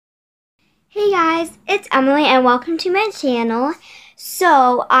Hey guys, it's Emily and welcome to my channel.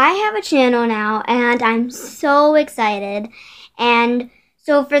 So I have a channel now and I'm so excited. And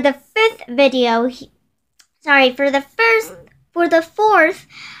so for the fifth video, for the fourth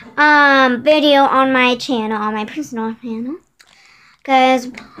video on my channel, on my personal channel.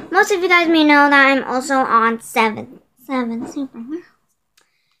 Because most of you guys may know that I'm also on 7 Super.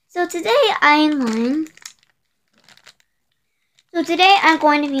 So today I'm going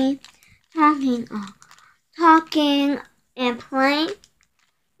to be talking and playing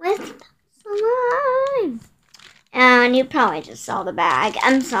with slime. And you probably just saw the bag.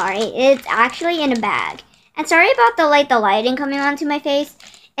 I'm sorry. It's actually in a bag. And sorry about the lighting coming onto my face.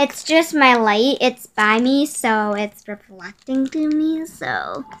 It's just my light. It's by me, so it's reflecting to me.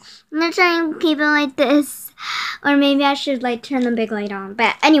 So I'm gonna try and keep it like this. Or maybe I should turn the big light on.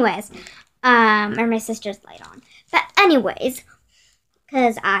 But anyways, or my sister's light on. But anyways,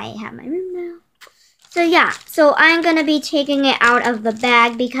 because I have my room now. So yeah, so I'm going to be taking it out of the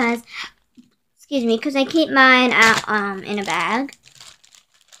bag because I keep mine in a bag.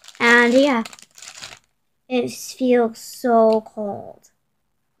 And yeah, it feels so cold.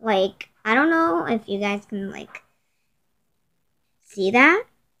 I don't know if you guys can see that,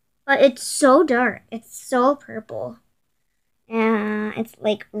 but it's so dark. It's so purple. And it's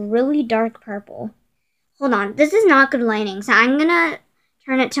really dark purple. Hold on, this is not good lighting, so I'm going to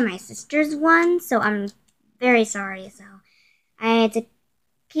turn it to my sister's one, so I'm very sorry. So I had to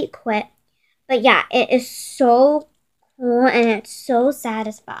keep quiet. But yeah, it is so cool and it's so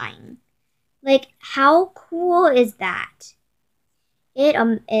satisfying. How cool is that? It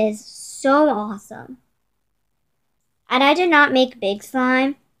is so awesome. And I did not make big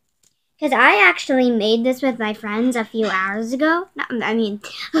slime, because I actually made this with my friends a few hours ago.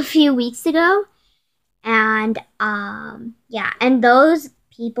 A few weeks ago. And yeah, and those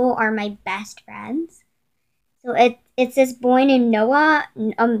people are my best friends. So it's this boy named Nolan,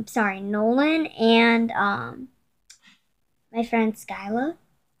 and my friend Skyla.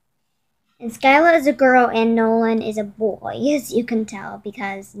 And Skyla is a girl and Nolan is a boy, as you can tell,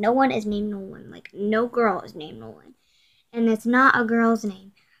 because no one is named Nolan. No girl is named Nolan. And it's not a girl's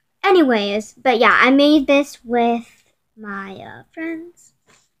name. Anyways, but yeah, I made this with my friends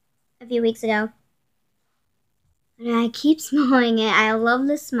a few weeks ago. And I keep smelling it. I love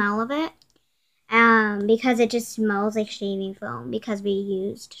the smell of it. Because it just smells like shaving foam, because we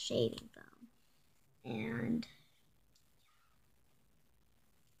used shaving foam. And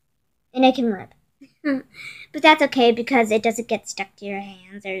it can rip. But that's okay because it doesn't get stuck to your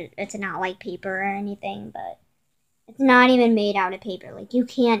hands, or it's not like paper or anything, but it's not even made out of paper. You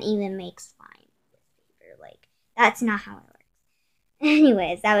can't even make slime with paper. That's not how it works.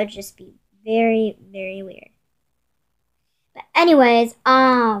 Anyways, that would just be very, very weird. But anyways,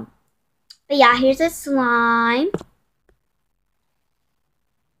 but yeah, here's a slime.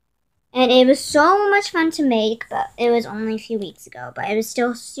 And it was so much fun to make, but it was only a few weeks ago. But it was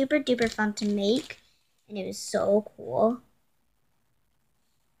still super duper fun to make. And it was so cool.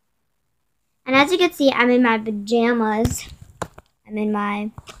 And as you can see, I'm in my pajamas. I'm in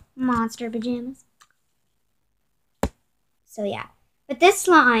my monster pajamas. So yeah. But this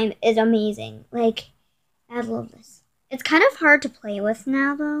slime is amazing. I love this. It's kind of hard to play with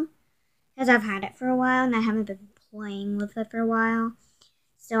now, though, because I've had it for a while, and I haven't been playing with it for a while.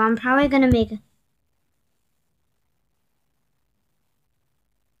 So I'm probably going to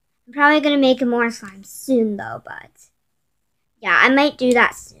make more slime soon, though, but yeah, I might do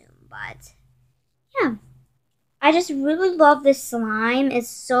that soon, but yeah. I just really love this slime. It's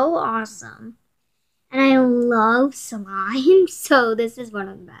so awesome. And I love slime, so this is one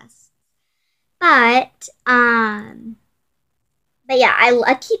of the best. But yeah,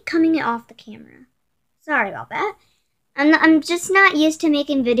 I keep coming it off the camera. Sorry about that. I'm just not used to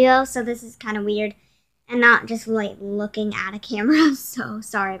making videos, so this is kind of weird. And not just looking at a camera, so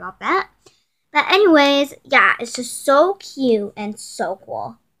sorry about that. But anyways, yeah, it's just so cute and so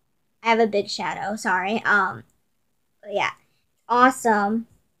cool. I have a big shadow, sorry. But yeah, awesome.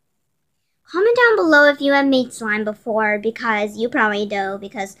 Comment down below if you have made slime before, because you probably do,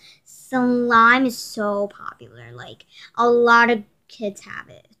 because slime is so popular. A lot of kids have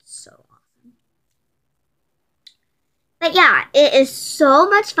it. It's so awesome. But yeah, it is so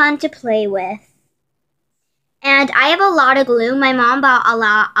much fun to play with. And I have a lot of glue. My mom bought a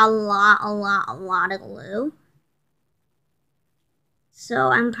lot of glue. So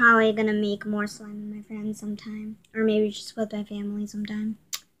I'm probably going to make more slime with my friends sometime. Or maybe just with my family sometime.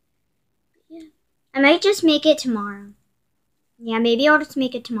 Yeah. I might just make it tomorrow. Yeah, maybe I'll just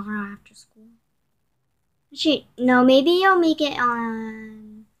make it tomorrow after school. Actually, no, maybe I'll make it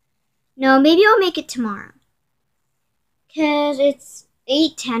on... No, maybe I'll make it tomorrow. Because it's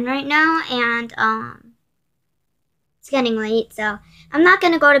 8:10 right now, and, it's getting late, so I'm not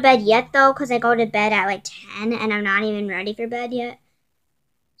going to go to bed yet, though, because I go to bed at, like, 10, and I'm not even ready for bed yet.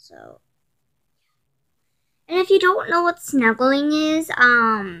 So, and if you don't know what snuggling is,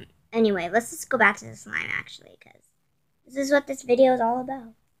 anyway, let's just go back to the slime, actually, because this is what this video is all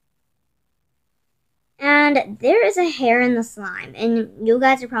about. And there is a hair in the slime, and you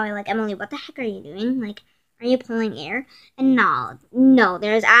guys are probably like, Emily, what the heck are you doing? Like, are you pulling air? And no,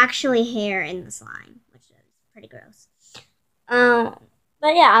 there's actually hair in the slime, which is pretty gross.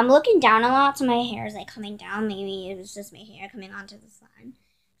 But yeah, I'm looking down a lot, so my hair is like coming down. Maybe it was just my hair coming onto the slime.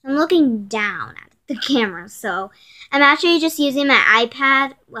 I'm looking down at the camera, so I'm actually just using my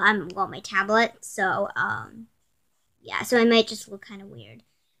iPad. Well, my tablet. So yeah, so I might just look kind of weird.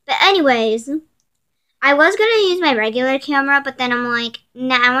 But anyways, I was gonna use my regular camera, but then I'm like,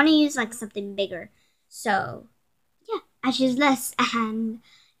 nah, I want to use like something bigger. So yeah, I choose this, and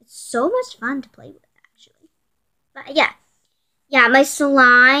it's so much fun to play with, actually. But yeah, my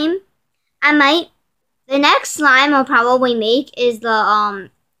slime. The next slime I'll probably make is the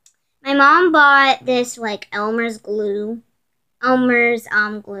my mom bought this like Elmer's glue,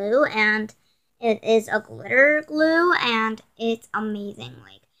 and it is a glitter glue, and it's amazing.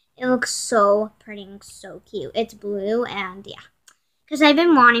 Like, it looks so pretty and so cute. It's blue, and yeah, because I've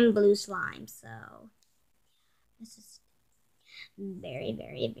been wanting blue slime, so this is very,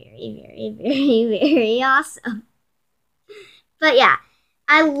 very, very, very, very, very awesome. But yeah,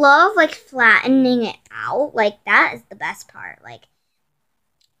 I love like flattening it out. Like, that is the best part. Like,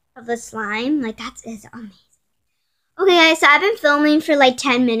 of the slime. Like, that is amazing. Okay, guys, so I've been filming for like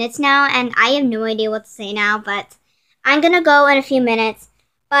 10 minutes now, and I have no idea what to say now, but I'm gonna go in a few minutes.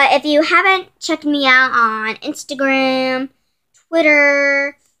 But if you haven't checked me out on Instagram,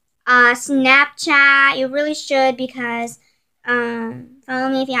 Twitter, Snapchat, you really should, because follow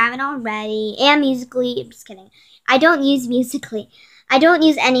me if you haven't already, and Musical.ly. I'm just kidding. I don't use Musical.ly. I don't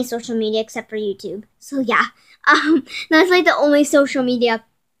use any social media except for YouTube. So yeah, that's like the only social media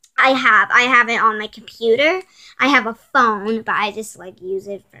I have it on my computer. I have a phone, but I just like use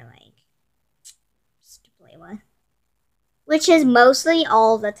it for like just to play with. Which is mostly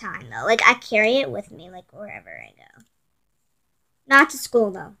all the time though. Like, I carry it with me like wherever I go. Not to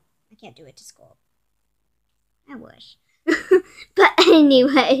school though. I can't do it to school. I wish. But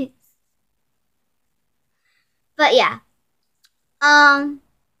anyway. But yeah.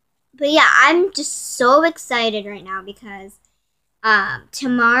 But yeah, I'm just so excited right now because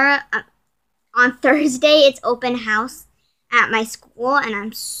tomorrow, on Thursday, it's open house at my school, and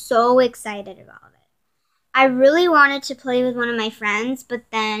I'm so excited about it. I really wanted to play with one of my friends, but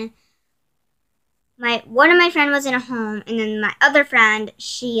then one of my friends wasn't at home, and then my other friend,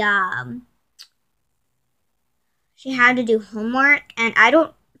 she had to do homework, and I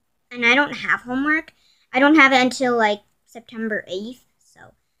don't have homework. I don't have it until like September 8th,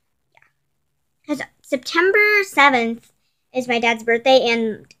 so yeah. Because September 7th is my dad's birthday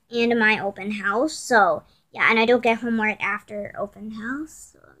and my open house, so yeah, and I don't get homework after open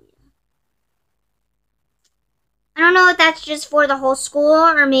house, so yeah. I don't know if that's just for the whole school,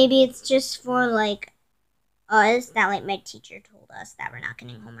 or maybe it's just for like us, that like my teacher told us that we're not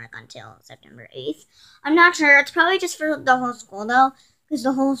getting homework until September 8th. I'm not sure. It's probably just for the whole school though, because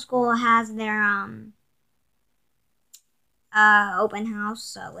the whole school has their open house,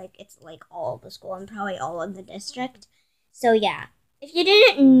 so like it's like all of the school and probably all of the district. So yeah, if you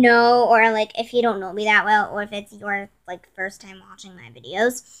didn't know, or like if you don't know me that well, or if it's your like first time watching my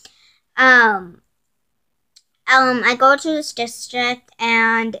videos, I go to this district,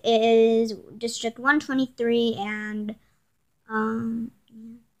 and it is District 123, and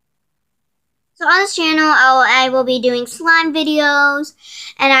so on this channel, I will be doing slime videos,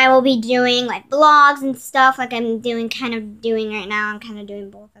 and I will be doing like vlogs and stuff like I'm kind of doing right now. I'm kind of doing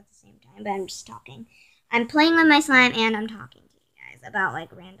both at the same time, but I'm just talking. I'm playing with my slime, and I'm talking to you guys about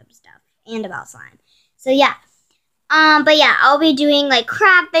like random stuff and about slime. So yeah. But yeah, I'll be doing like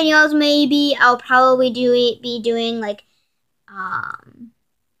craft videos maybe. I'll probably be doing like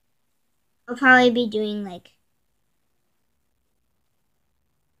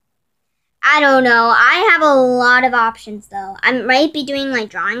I don't know. I have a lot of options though. I might be doing like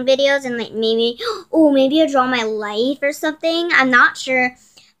drawing videos, and like maybe I'll draw my life or something. I'm not sure.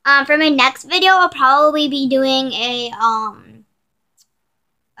 For my next video, I'll probably be doing a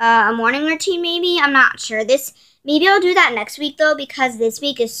morning routine maybe. I'm not sure. Maybe I'll do that next week though, because this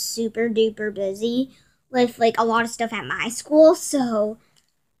week is super duper busy with like a lot of stuff at my school. So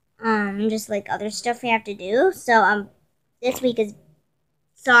just like other stuff we have to do. So this week is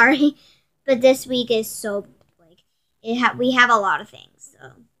Sorry, but this week is so like we have a lot of things. So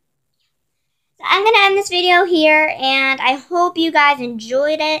I'm gonna end this video here, and I hope you guys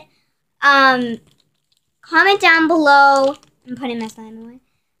enjoyed it. Comment down below. I'm putting my slime away.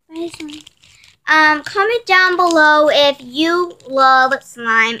 Bye, slime. Comment down below if you love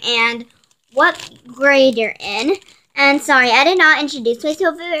slime and what grade you're in. And sorry, I did not introduce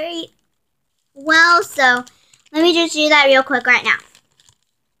myself very well, so let me just do that real quick right now.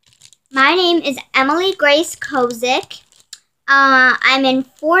 My name is Emily Grace Kozik. I'm in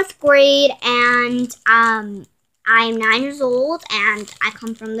 4th grade, and I'm 9 years old, and I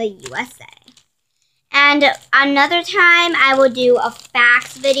come from the USA. And another time, I will do a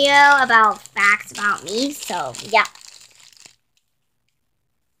facts video about facts about me, so yeah.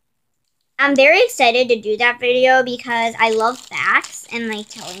 I'm very excited to do that video because I love facts and like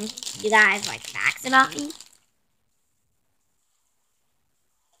telling you guys like facts about me.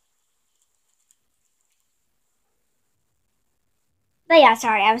 But yeah,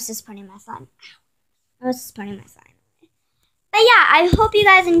 sorry, I was just putting my slime. But yeah, I hope you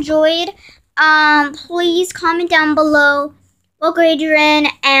guys enjoyed. Please comment down below what grade you're in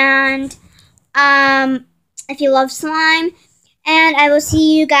and if you love slime. And I will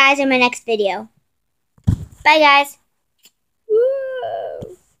see you guys in my next video. Bye, guys.